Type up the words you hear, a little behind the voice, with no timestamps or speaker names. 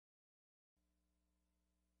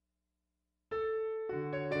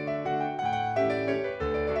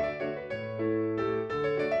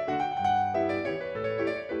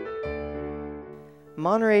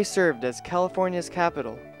Monterey served as California's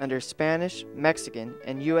capital under Spanish, Mexican,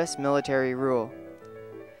 and U.S. military rule.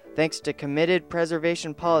 Thanks to committed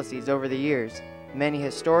preservation policies over the years, many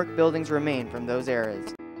historic buildings remain from those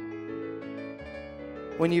eras.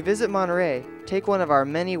 When you visit Monterey, take one of our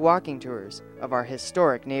many walking tours of our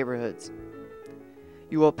historic neighborhoods.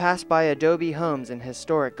 You will pass by adobe homes and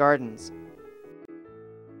historic gardens,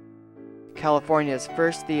 California's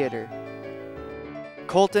first theater,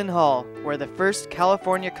 Colton Hall, where the first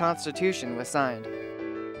California Constitution was signed,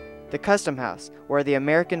 the Custom House, where the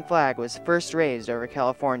American flag was first raised over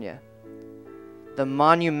California, the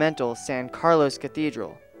monumental San Carlos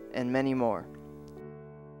Cathedral, and many more.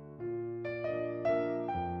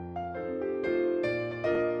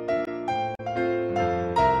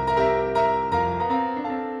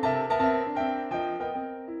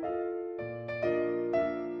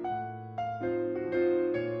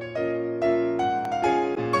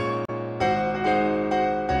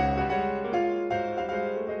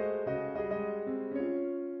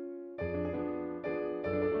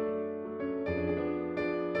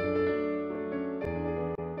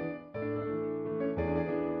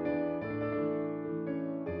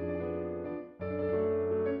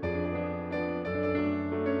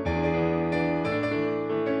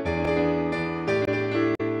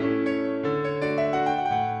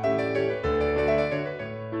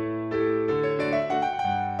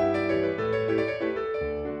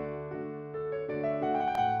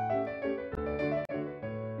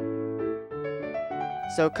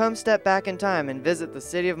 So come step back in time and visit the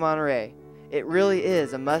city of Monterey. It really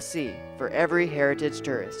is a must-see for every heritage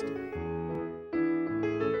tourist.